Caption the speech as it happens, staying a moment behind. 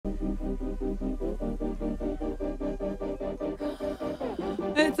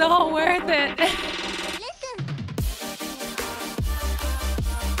It's all worth it.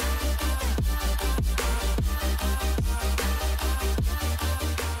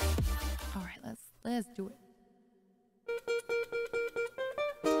 All right, let's do it.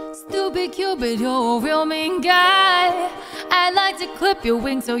 Stupid Cupid, you're a real mean guy. I'd like to clip your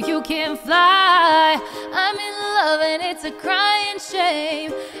wings so you can fly. I'm in love and it's a crying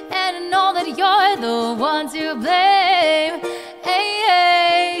shame, and I know that you're the one to blame. Hey,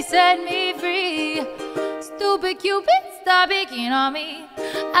 hey, set me free. Stupid Cupid, stop picking on me.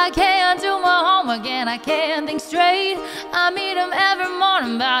 I can't do my homework and I can't think straight. I meet him every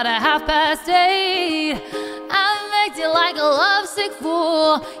morning about 8:30. I'm acting like a lovesick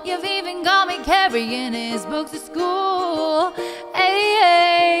fool. You've even got me carrying his books to school. Hey,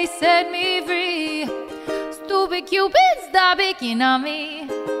 hey, set me free. Stupid Cupid, stop picking on me.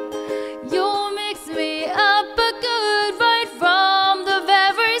 You mix me up a good right from the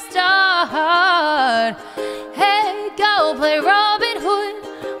very start. Hey, go play Robin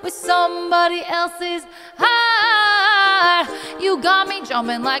Hood with somebody else's heart. You got me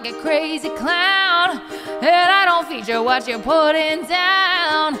jumping like a crazy clown, and I don't feature what you're putting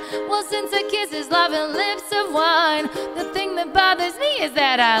down. Well, since a kiss is love and lips of wine, the thing that bothers me is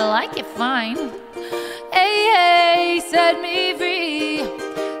that I like it fine. Hey, hey, set me free.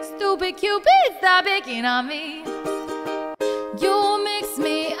 Stupid Cupid, stop picking on me. You mix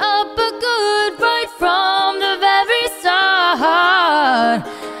me up a good right from the very start.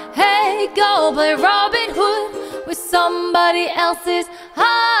 Hey, go play Robin Hood with somebody else's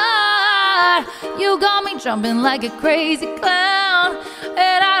heart. You got me jumping like a crazy clown,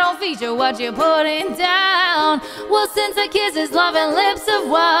 and I don't feature what you're putting down. Well, since a kiss is love and lips of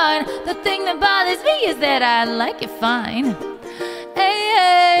wine, the thing that bothers me is that I like it fine. Hey,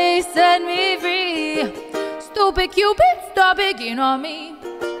 hey, set me free. Stupid Cupid, stop picking on me.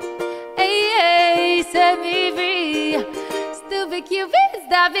 Hey, hey, set me free. Stupid Cupid,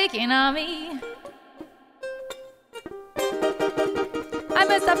 stop picking on me. I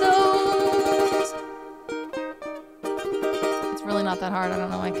messed up those. It's really not that hard. I don't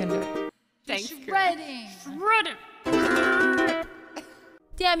know why I couldn't do it. Thanks. Shredding. Shredding.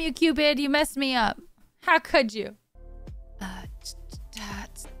 Damn you, Cupid. You messed me up. How could you?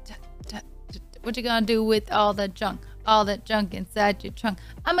 What you gonna do with all the junk? All that junk inside your trunk?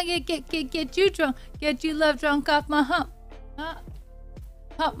 I'ma get you drunk. Get you love drunk off my hump.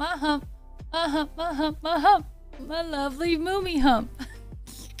 Hump my hump. Hump my hump my hump. My lovely moomy hump.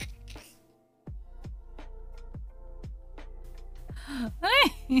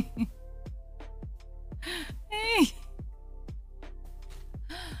 Hey. Hey.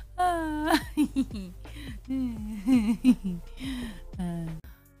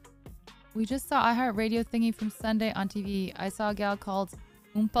 We just saw iHeartRadio thingy from Sunday on TV. I saw a gal called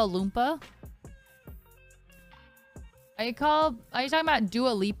Oompa Loompa. Are you talking about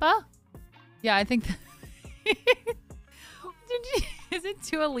Dua Lipa? Yeah, I think. Is it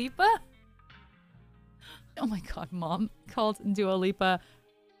Dua Lipa? Oh my god, Mom called Dua Lipa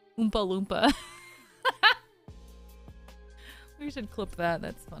Oompa Loompa. We should clip that.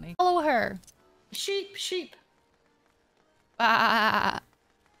 That's funny. Follow her. Sheep, sheep.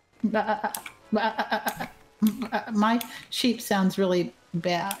 My sheep sounds really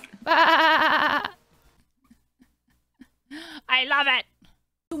bad. I love it.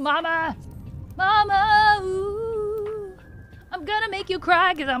 Mama. Mama. Ooh. I'm gonna make you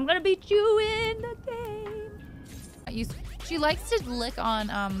cry because I'm gonna beat you in the game. She likes to lick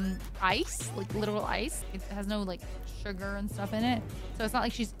on ice, like literal ice. It has no like sugar and stuff in it. So it's not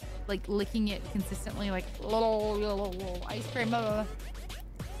like she's like licking it consistently like little ice cream. Blah, blah, blah.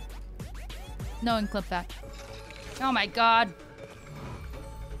 No one clip that. Oh my god.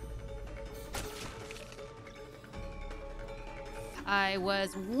 I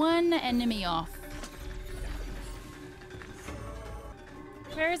was one enemy off.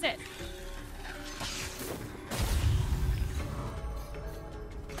 Where is it?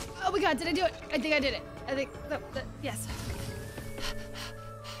 Oh my god, did I do it? I think I did it. I think, yes.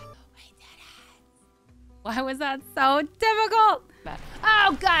 Why was that so difficult?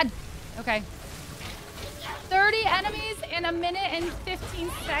 Oh god. Okay. 30 enemies in a minute and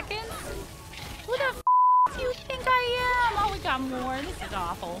 15 seconds? Who the f do you think I am? Oh, we got more. This is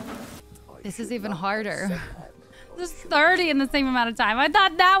awful. This is even harder. This is 30 in the same amount of time. I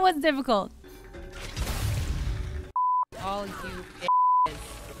thought that was difficult. All you bitches.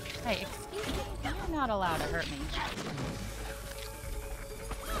 Hey, excuse me. You're not allowed to hurt me.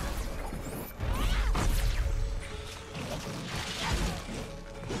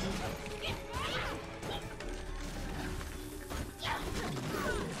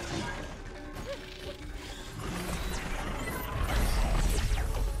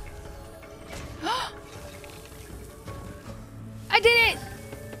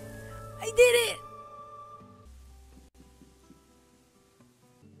 did it!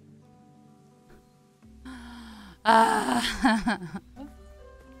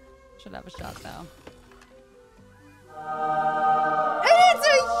 Should have a shot though. And it's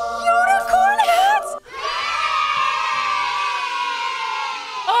a unicorn hat!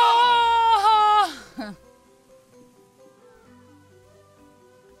 Oh!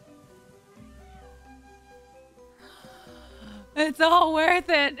 It's all worth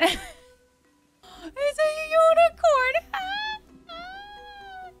it. It's a unicorn hat!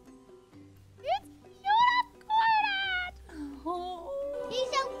 It's a unicorn hat! Oh. He's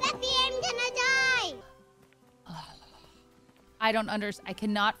so fluffy, I'm gonna die! I don't understand. I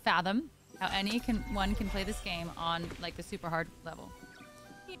cannot fathom how one can play this game on like the super hard level.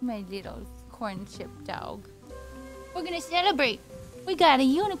 My little corn chip dog. We're gonna celebrate. We got a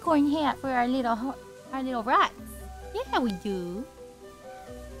unicorn hat for our little rats. Yeah, we do.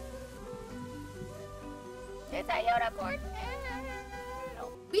 It's a unicorn hat.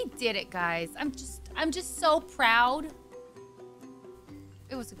 We did it, guys. I'm just so proud.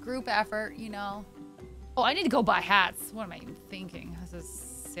 It was a group effort, you know. Oh, I need to go buy hats. What am I even thinking? This is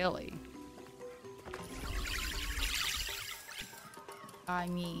silly. I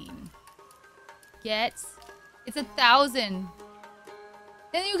mean, it's 1,000.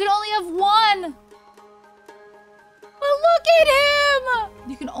 Then you can only have one. But look at him!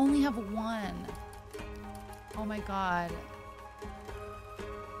 You can only have one. Oh my god.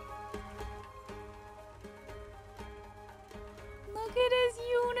 Look at his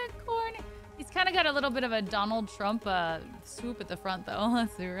unicorn. He's kind of got a little bit of a Donald Trump swoop at the front, though.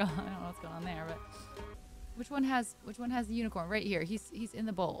 Let's be real. I don't know what's going on there, but which one has the unicorn? Right here. He's in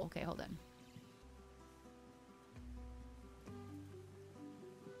the bowl. Okay, hold on.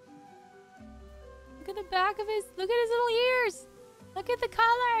 Look at the back of his. Look at his little ears. Look at the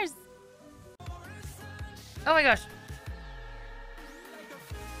colors. Oh my gosh.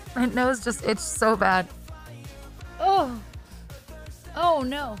 My nose just itched so bad. Oh. Oh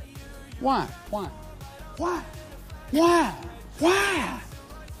no. Why?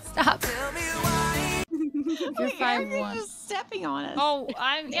 Stop. You're 5'1". Just stepping on us. Oh,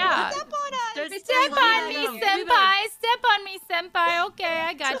 yeah. Step on us. Step on me, senpai. Step on me, senpai. Okay,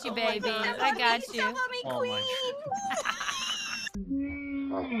 I got you, baby. I got you. Step on me, queen.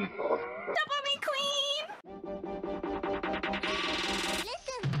 Step on me,